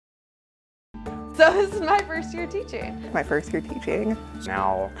So this is my first year teaching. My first year teaching.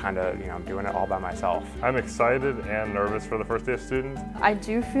 Now kind of, I'm doing it all by myself. I'm excited and nervous for the first day of students. I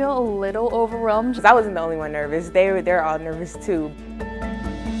do feel a little overwhelmed. Because I wasn't the only one nervous. They're all nervous too.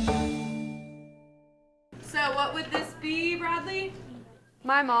 So what would this be, Bradley?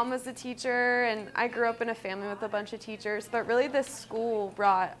 My mom was a teacher and I grew up in a family with a bunch of teachers, but really this school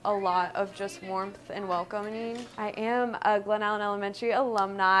brought a lot of just warmth and welcoming. I am a Glen Allen Elementary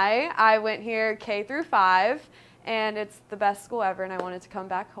alumni. I went here K through 5 and it's the best school ever and I wanted to come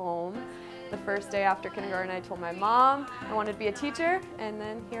back home. The first day after kindergarten I told my mom I wanted to be a teacher and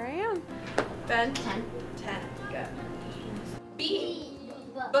then here I am. Ben? 10. 10, good. B.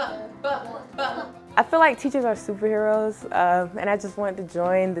 I feel like teachers are superheroes, and I just wanted to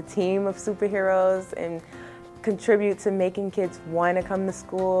join the team of superheroes and contribute to making kids want to come to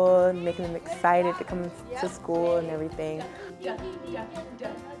school, making them excited to come to school and everything.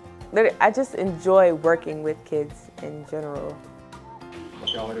 I just enjoy working with kids in general.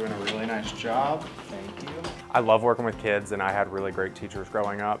 Y'all are doing a really nice job. Thank you. I love working with kids and I had really great teachers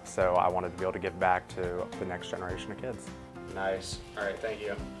growing up, so I wanted to be able to give back to the next generation of kids. Nice. All right, thank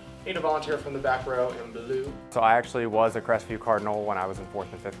you. Need a volunteer from the back row in blue. So I actually was a Crestview Cardinal when I was in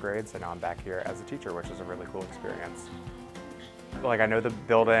 4th and 5th grade, so now I'm back here as a teacher, which is a really cool experience. Like I know the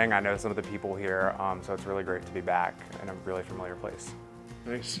building, I know some of the people here, so it's really great to be back in a really familiar place.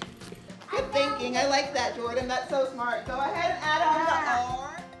 Nice. Good thinking. I like that, Jordan. That's so smart. Go ahead and add on the R.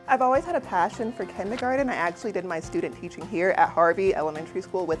 I've always had a passion for kindergarten. I actually did my student teaching here at Harvey Elementary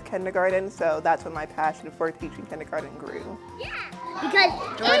School with kindergarten, so that's when my passion for teaching kindergarten grew. Yeah,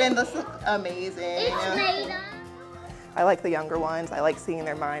 because Jordan, this is amazing. it's made up. I like the younger ones. I like seeing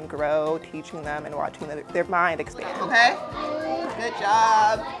their mind grow, teaching them, and watching their mind expand. Okay? Good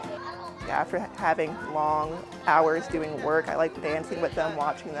job. After having long hours doing work, I like dancing with them,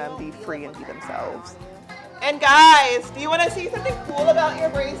 watching them be free and be themselves. And guys, do you want to see something cool about your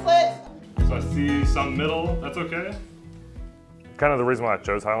bracelet? So I see some middle, that's okay. Kind of the reason why I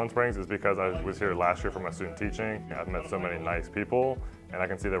chose Highland Springs is because I was here last year for my student teaching. I've met so many nice people and I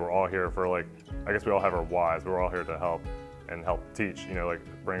can see that we're all here for I guess we all have our whys, but we're all here to help and help teach,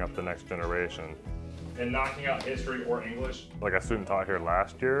 bring up the next generation. And knocking out history or English. I student taught here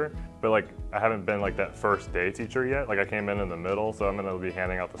last year, but I haven't been that first day teacher yet. I came in the middle, so I'm gonna be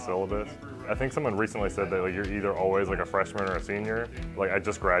handing out the syllabus. I think someone recently said that you're either always a freshman or a senior. I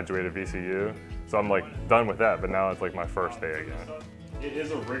just graduated VCU, so I'm done with that, but now it's my first day again. It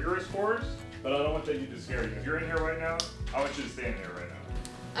is a rigorous course, but I don't want you to scare you. If you're in here right now, I want you to stand here right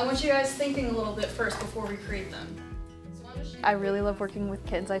now. I want you guys thinking a little bit first before we create them. I really love working with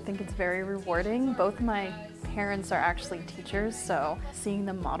kids. I think it's very rewarding. Both my parents are actually teachers, so seeing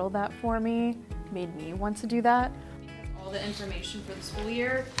them model that for me made me want to do that. All the information for the school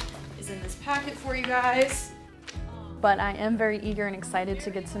year is in this packet for you guys. But I am very eager and excited to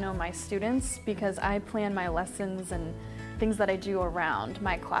get to know my students because I plan my lessons and things that I do around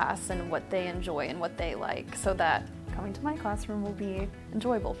my class and what they enjoy and what they like so that coming to my classroom will be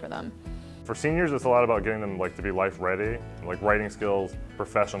enjoyable for them. For seniors, it's a lot about getting them to be life ready, writing skills,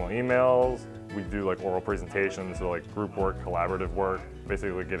 professional emails. We do oral presentations, so group work, collaborative work,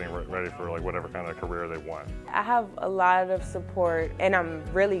 basically getting ready for whatever kind of career they want. I have a lot of support and I'm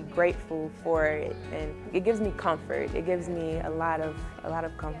really grateful for it, and it gives me comfort. It gives me a lot of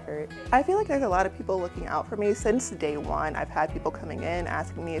comfort. I feel like there's a lot of people looking out for me since day one. I've had people coming in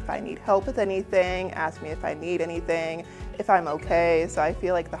asking me if I need help with anything, asking me if I need anything, if I'm okay. So I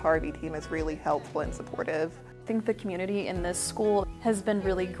feel like the Harvey team is really helpful and supportive. I think the community in this school has been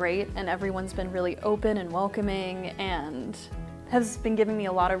really great and everyone's been really open and welcoming and has been giving me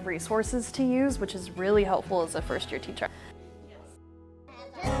a lot of resources to use, which is really helpful as a first-year teacher.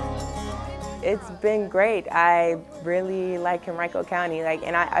 It's been great. I really like Henrico County,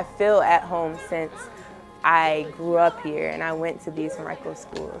 and I feel at home since I grew up here and I went to these Henrico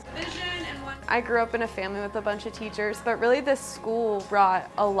schools. I grew up in a family with a bunch of teachers, but really this school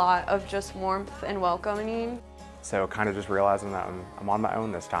brought a lot of just warmth and welcoming. So kind of just realizing that I'm on my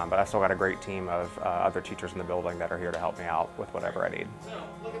own this time, but I still got a great team of other teachers in the building that are here to help me out with whatever I need. So,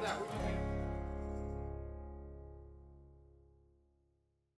 look at that.